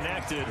they had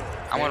connected.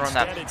 I'm going to run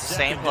that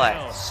same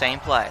play. Same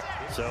play.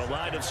 So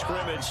line of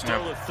scrimmage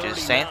still at 39 do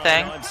the same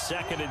thing. On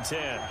 2nd and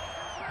 10.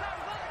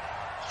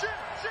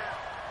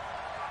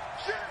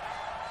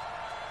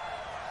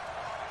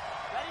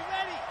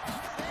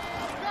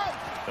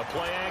 The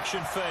play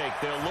action fake.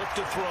 They'll look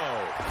to throw.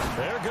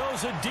 There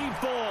goes a deep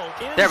ball.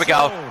 There we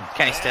go. Zone.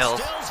 Kenny Stills.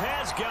 Stills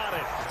has got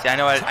it. See,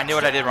 I knew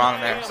what I did wrong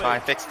there, so I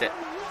fixed it.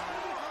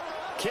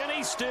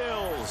 Kenny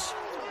Stills,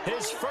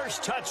 his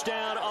first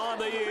touchdown on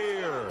the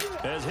year.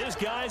 As his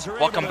guys are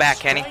Welcome back,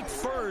 Kenny.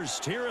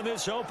 First here in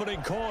this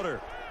opening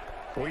quarter.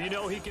 Well, you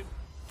know he can.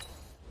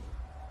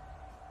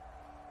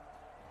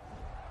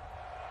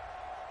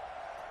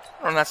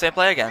 Run that same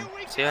play again.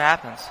 See what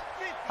happens.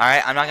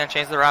 Alright, I'm not going to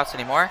change the routes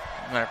anymore.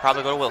 I'm going to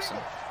probably go to Wilson.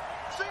 On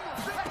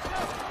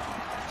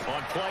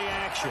play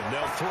action,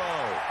 they'll throw.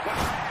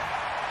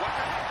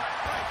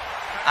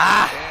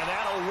 And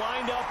that'll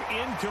wind up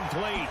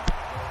incomplete.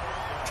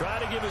 Try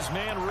to give his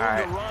man room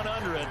to run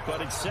under it,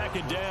 but it's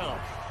 2nd down.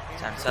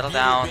 Time to settle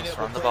down, just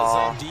run the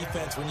ball.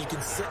 Defense when you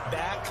can sit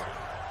back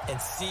and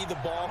see the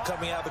ball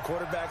coming out of the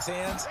quarterback's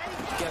hands,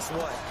 guess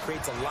what?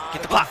 Creates a lot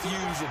Get the of block.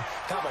 confusion,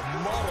 kind of a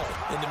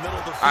muddle in the middle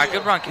of the field. All right,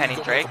 good run, Kenny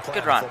Drake.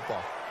 Good run.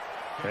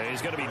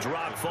 He's going to be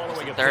dropped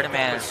following a Third pick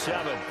man. number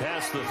 7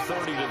 past the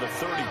 30 to the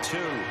 32.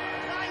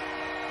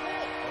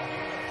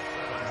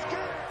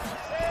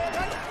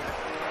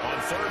 On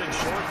 3rd and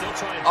short, they'll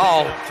try and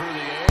pick it up through the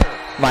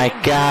air. My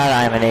God,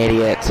 I'm an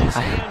idiot.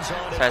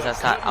 Sorry,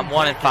 that's not. I'm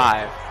 1 and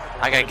 5.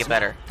 I gotta get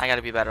better. I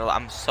gotta be better.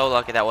 I'm so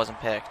lucky that wasn't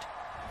picked.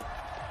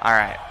 All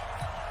right,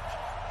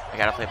 I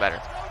gotta play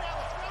better.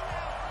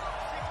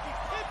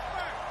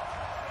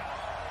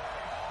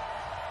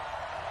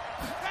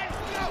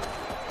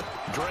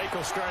 Drake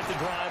will start the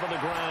drive on the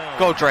ground.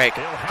 Go Drake.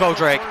 Go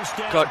Drake.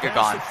 Go. You're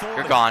gone.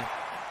 You're gone.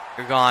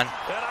 You're gone.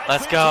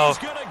 Let's go.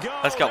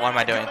 Let's go. What am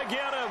I doing?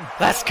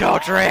 Let's go,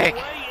 Drake.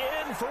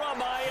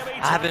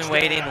 I've been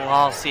waiting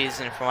all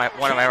season for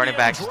one of my running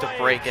backs to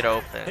break it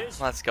open.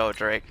 Let's go,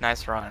 Drake.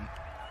 Nice run.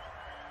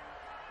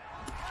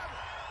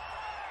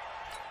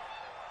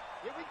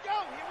 Here we go.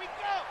 Here we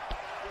go.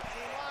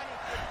 15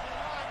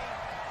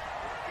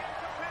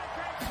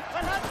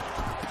 lining.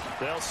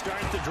 They'll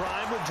start the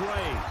drive with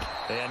Drake.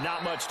 And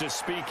not much to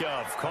speak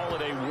of. Call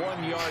it a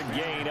 1-yard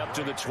gain up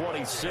to the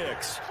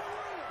 26.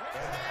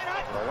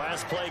 The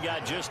last play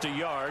got just a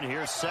yard.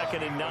 Here's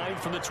 2nd and 9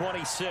 from the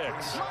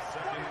 26.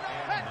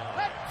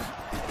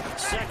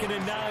 2nd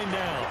and 9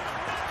 now.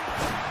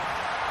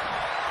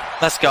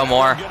 Let's go,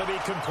 Moore. Going to be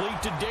complete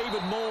to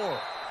David Moore.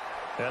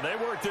 And they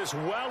work this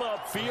well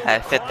upfield. I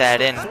fit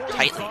that in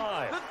tightly.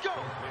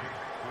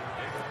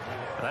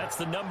 That's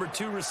the number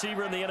 2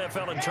 receiver in the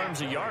NFL in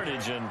terms of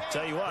yardage. And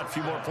tell you what, a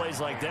few more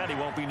plays like that, he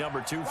won't be number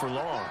 2 for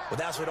long. Well,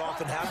 that's what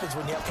often happens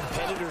when you have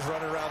competitors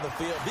running around the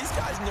field. These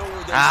guys know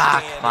where they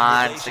stand. Come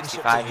on,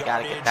 65. You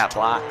gotta get that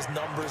block.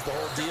 Numbers, the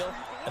whole deal.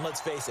 And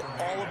let's face it,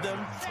 all of them.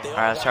 All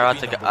right, let's start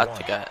out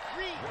to gut.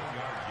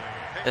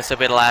 This will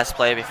be the last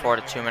play before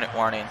the 2-minute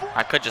warning.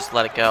 I could just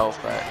let it go,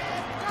 but.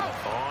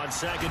 On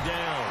 2nd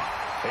down.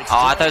 Oh,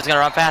 I thought he was gonna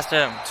run past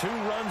him. 2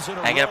 runs in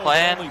a I get a row,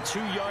 play in? only 2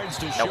 yards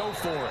to show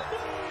for it.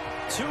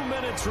 2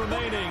 minutes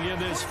remaining in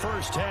this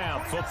first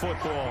half of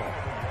football.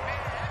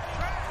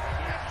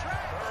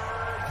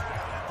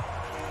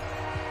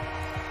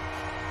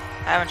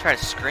 I haven't tried a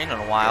screen in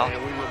a while.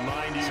 And we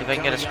remind you, See if I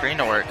can get a screen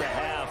to work. the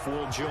half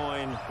will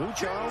join who,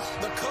 Charles?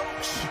 The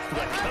coach.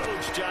 The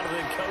coach,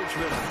 Jonathan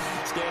Coachman,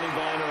 standing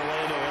by in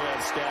Orlando. He'll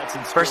have stats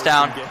and First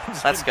down.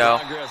 Let's go.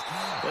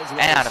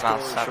 And out of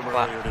bounds. from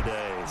Stop. earlier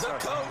today. The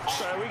coach.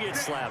 Sorry, we get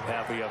slap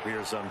happy up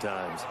here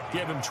sometimes.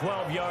 Give him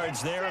 12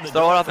 yards there. And the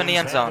Throw it up in the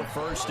end Dolphins zone. have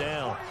the first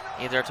down.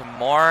 Either to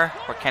Moore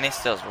or Kenny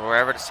Stills,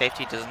 wherever the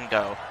safety doesn't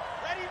go.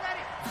 Ready,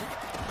 ready.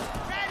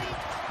 Ready.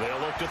 They'll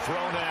look to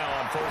throw now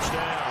on first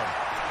down.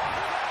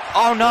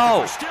 Oh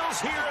no!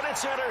 Stills here and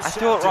it's intercepted. I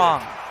threw it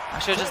wrong. I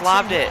should have just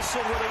lobbed it. With the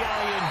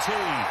INT,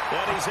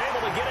 and he's able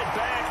to get it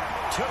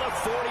back to the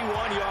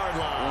 41-yard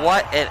line.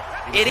 What an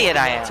idiot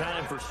I am.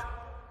 Time for...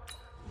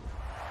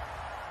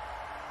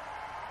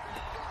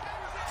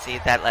 See,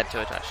 that led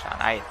to a touchdown.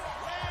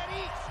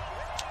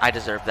 I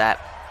deserve that.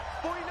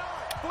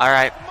 All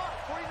right.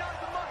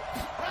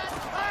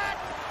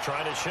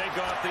 Trying to shake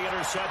off the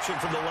interception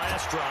from the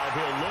last drive.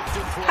 He'll look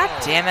to throw. God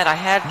damn it, I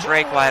had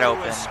Drake wide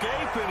open.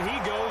 Escape and he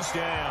goes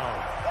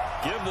down.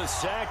 Give the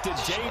sack to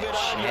David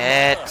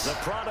Shit. Onyema, the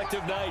product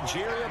of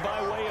Nigeria by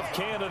way of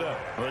Canada.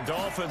 The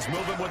Dolphins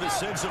moving with a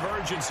sense of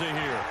urgency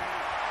here.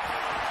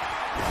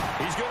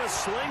 He's going to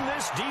sling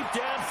this deep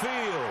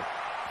downfield.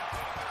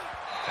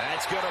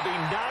 That's going to be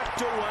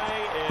knocked away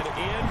and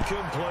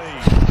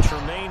incomplete.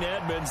 Tremaine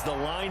Edmonds, the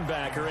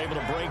linebacker, able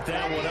to break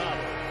that one up.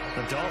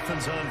 The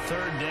Dolphins on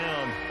 3rd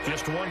down,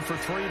 just 1 for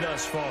 3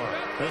 thus far.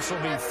 This will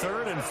be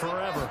 3rd and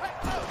forever.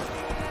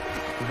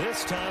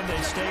 This time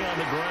they stay on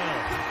the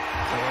ground.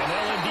 And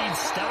they'll indeed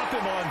stop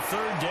him on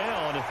 3rd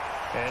down.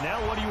 And now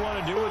what do you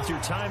want to do with your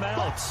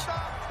timeouts?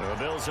 The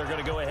Bills are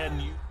going to go ahead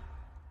and...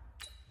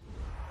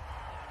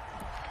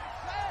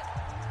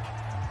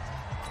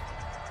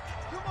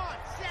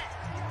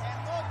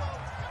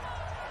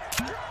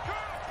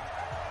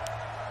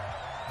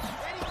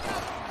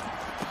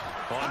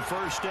 On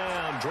first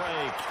down,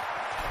 Drake.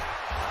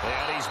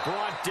 And he's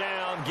brought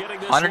down, getting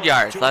this 100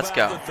 yards, to let's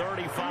about go. the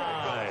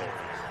 35.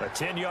 A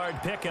 10-yard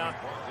pickup,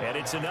 and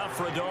it's enough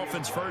for a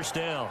Dolphins first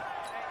down.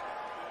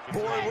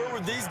 Boy, where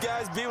would these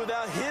guys be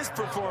without his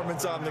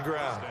performance on the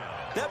ground?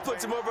 That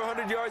puts him over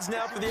 100 yards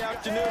now for the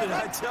afternoon, and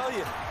I tell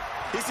you,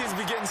 he seems to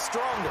be getting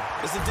stronger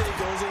as the day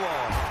goes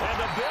along. And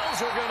the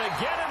Bills are going to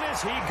get him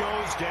as he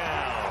goes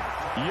down.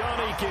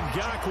 Yannick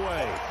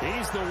Ngakoue,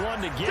 he's the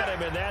one to get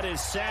him, and that is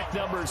sack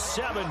number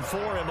 7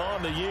 for him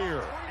on the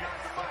year.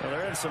 Well,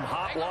 they're in some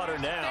hot water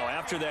now.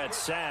 After that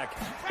sack,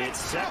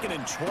 it's 2nd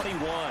and 21.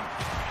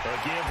 They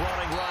give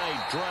running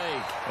right,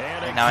 Drake.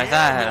 And Now he's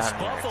again, not this at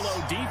 100 Buffalo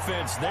yards.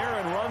 defense there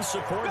and run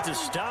support to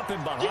stop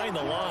him behind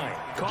the line.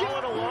 Call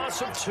it a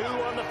loss of 2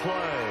 on the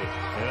play.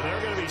 And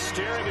they're going to be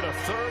staring at a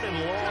 3rd and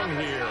long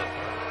here.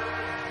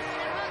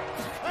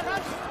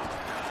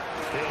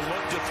 He'll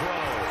look to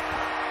throw.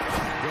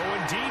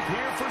 Going deep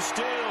here for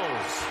Stills.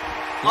 Stills.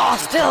 Oh,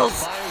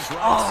 Stills!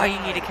 Oh, you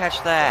need to catch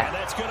And that.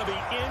 that's going to be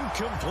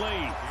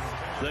incomplete.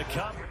 The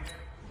cup.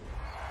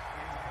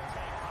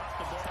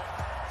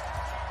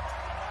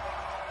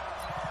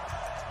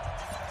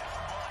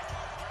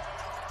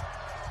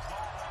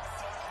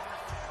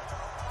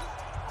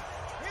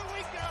 Here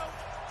we go.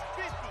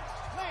 50.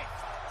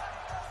 Lance.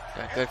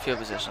 Got good field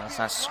position. Let's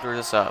not screw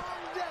this up.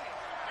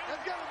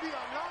 That's gonna be a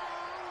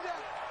long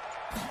day.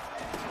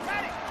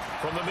 Ready.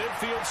 From the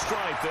midfield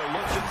stripe, they'll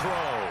look to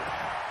throw.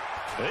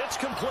 It's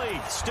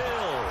complete.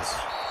 Stills.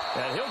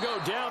 And he'll go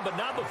down, but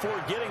not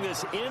before getting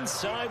this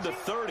inside the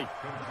 30.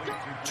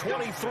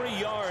 23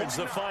 yards,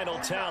 the final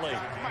tally.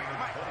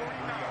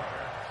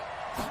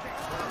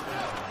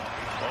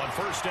 On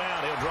first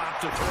down, he'll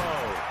drop to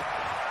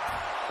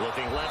throw.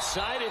 Looking left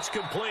side, it's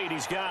complete.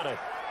 He's got it.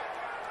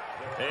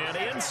 And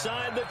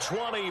inside the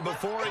 20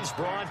 before he's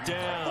brought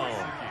down.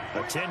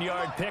 A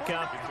 10-yard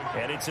pickup,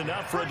 and it's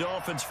enough for a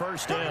Dolphins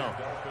first down.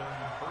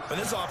 When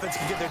this offense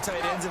can get their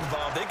tight ends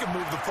involved, they can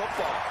move the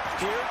football.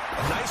 Here,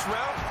 a nice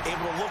route,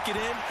 able to look it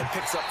in, and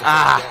picks up the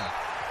first down.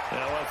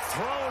 Now a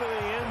throw to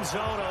the end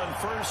zone on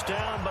first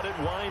down, but it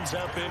winds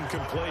up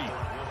incomplete.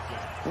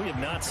 We have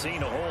not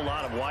seen a whole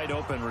lot of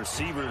wide-open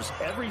receivers.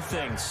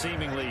 Everything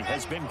seemingly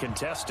has been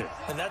contested.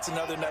 And that's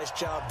another nice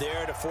job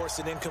there to force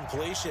an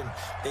incompletion.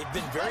 They've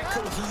been very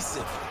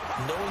cohesive,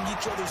 knowing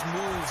each other's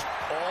moves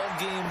all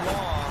game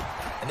long,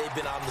 and they've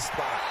been on the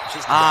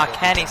spot.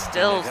 Kenny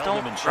Stills,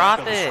 don't drop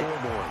it.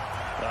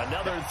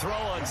 Another throw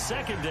on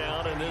second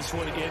down, and this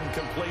one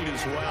incomplete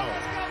as well.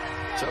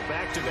 So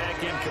back-to-back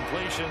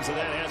incompletions, and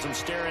that has him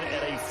staring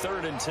at a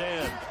 3rd and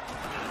 10.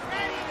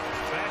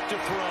 Back to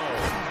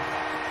throw.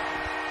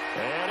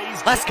 And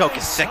he's Let's go,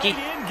 Gesicki.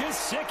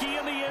 Gesicki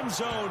in the end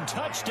zone.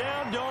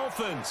 Touchdown,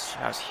 Dolphins.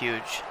 That was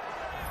huge.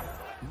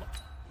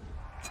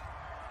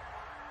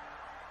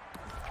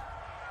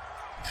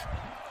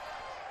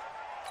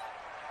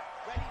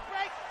 Ready,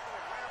 break.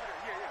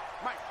 Here.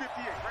 Mike,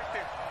 58, right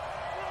there.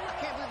 I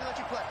can't believe they let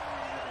you play.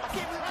 I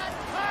can't believe it.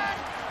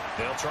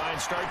 They'll try and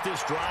start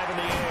this drive in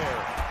the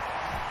air.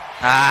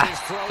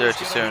 Threw it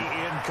too soon.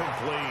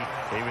 Incomplete.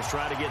 He was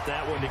trying to get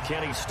that one to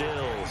Kenny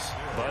Stills.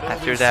 But I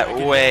threw that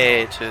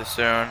way too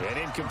soon. An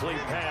incomplete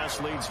pass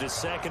leads to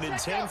 2nd and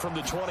 10 from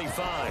the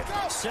 25.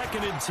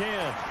 2nd and 10.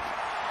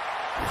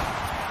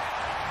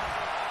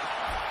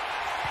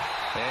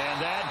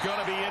 And that's going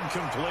to be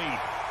incomplete.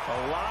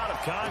 A lot of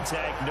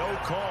contact, no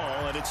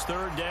call, and it's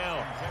 3rd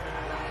down.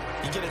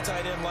 You get a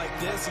tight end like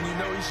this, and you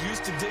know he's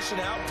used to dishing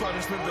out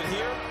punishment, but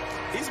here,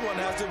 he's one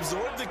that has to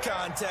absorb the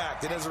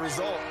contact, and as a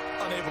result,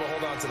 unable to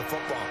hold on to the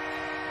football.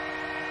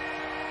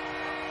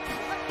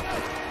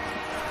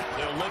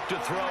 They'll look to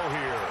throw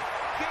here.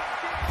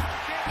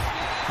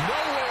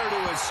 Nowhere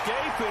to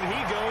escape, and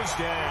he goes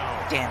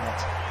down. Damn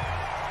it.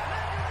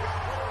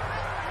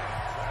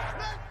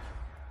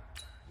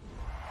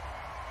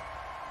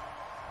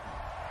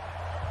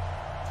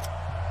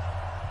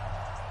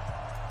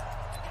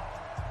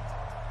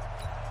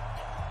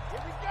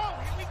 Here we go.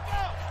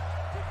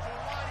 15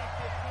 winding.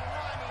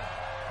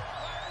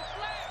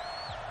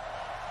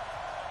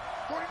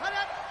 Cut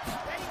up.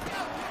 Ready,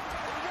 go.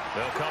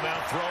 They'll come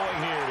out throwing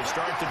here to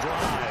start the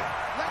drive.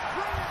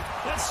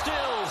 And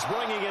Stills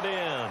bringing it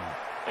in.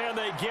 And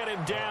they get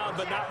him down,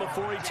 but not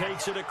before he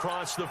takes it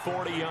across the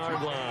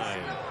 40-yard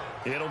line.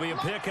 It'll be a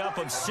pickup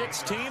of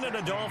 16 and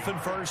a Dolphin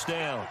first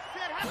down.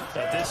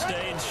 At this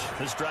stage,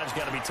 this drive's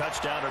got to be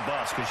touchdown or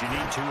bust because you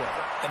need 2 of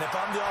them. And if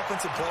I'm the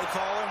offensive play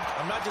caller,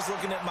 I'm not just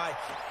looking at my...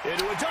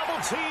 Into a double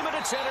team, and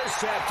it's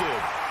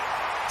intercepted.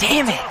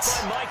 Damn it.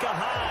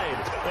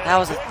 That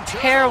was a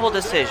terrible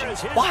decision.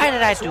 Why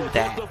did I do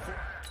that?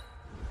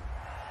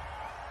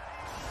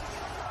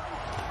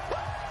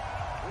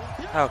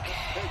 Okay.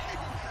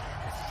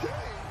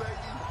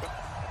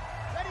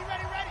 Ready.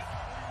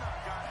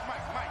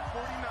 Mike,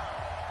 49.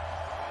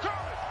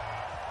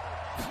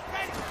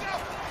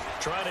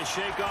 Trying to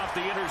shake off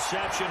the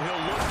interception.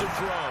 He'll look to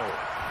throw.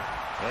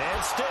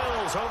 And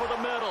Stills over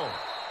the middle.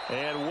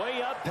 And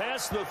way up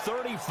past the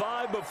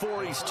 35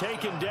 before he's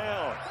taken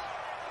down.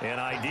 An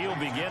ideal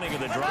beginning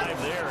of the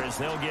drive there as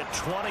they'll get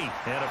 20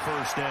 and a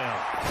first down.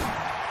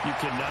 You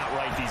cannot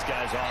write these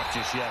guys off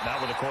just yet,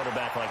 not with a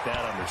quarterback like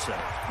that under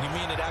center. You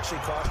mean it actually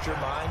crossed your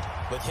mind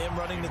with him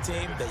running the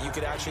team that you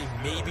could actually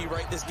maybe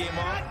write this game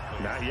off?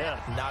 Not yet.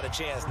 Not a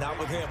chance. Not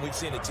with him. We've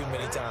seen it too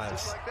many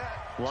times.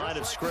 Line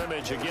of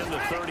scrimmage, again the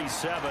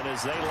 37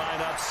 as they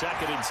line up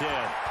 2nd and 10.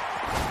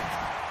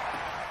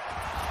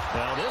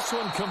 Now this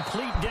one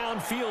complete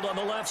downfield on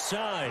the left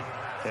side.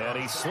 And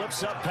he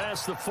slips up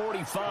past the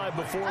 45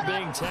 before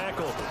being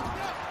tackled.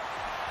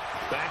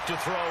 Back to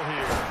throw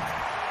here.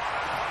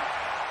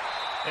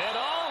 And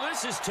all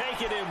this is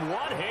taken in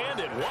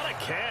one-handed. What a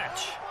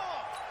catch.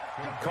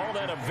 Call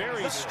that a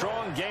very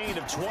strong gain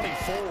of 24.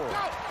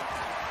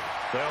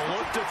 They'll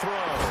look to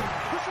throw.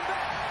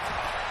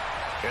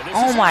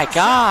 Oh my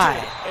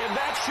God. And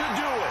that should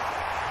do it.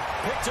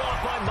 Picked off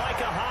by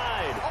Micah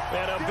Hyde.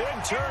 And a big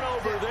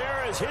turnover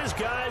there as his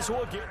guys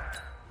will get...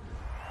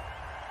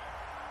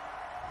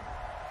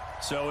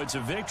 So it's a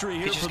victory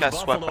here He just for got the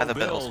swept by Buffalo the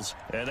Bills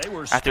and they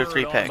were after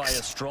 3 spurred on by picks.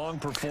 a strong I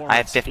have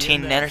performance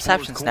 15 in that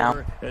interceptions fourth now.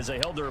 quarter as they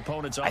held their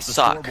opponents off I the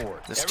suck. scoreboard.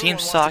 This Everyone team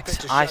wants to sucks.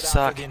 pitch a I shutout for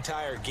suck. the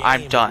entire game,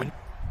 I'm but done.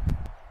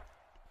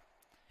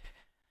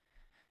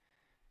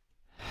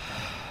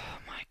 Oh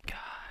my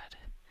God.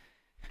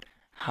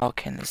 How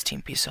can this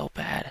team be so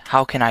bad?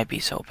 How can I be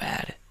so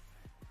bad?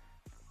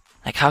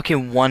 Like, how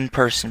can one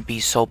person be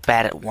so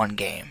bad at one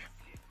game?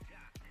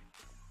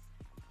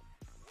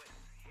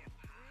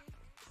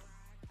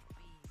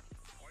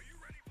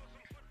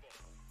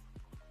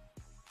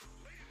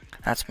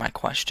 That's my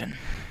question.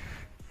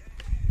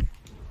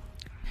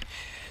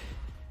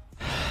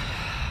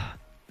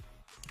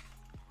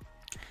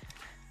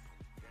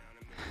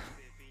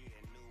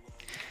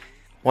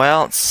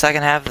 Well, it's the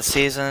second half of the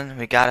season.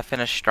 We gotta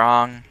finish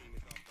strong.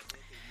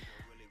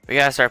 We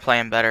gotta start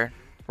playing better.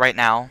 Right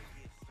now,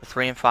 we're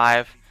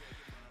 3-5.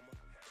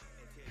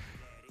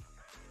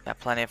 Got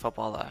plenty of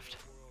football left.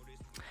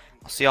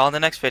 I'll see y'all in the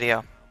next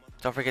video.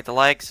 Don't forget to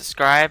like,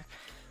 subscribe,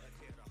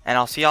 and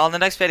I'll see y'all in the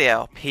next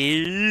video.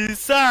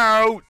 Peace out!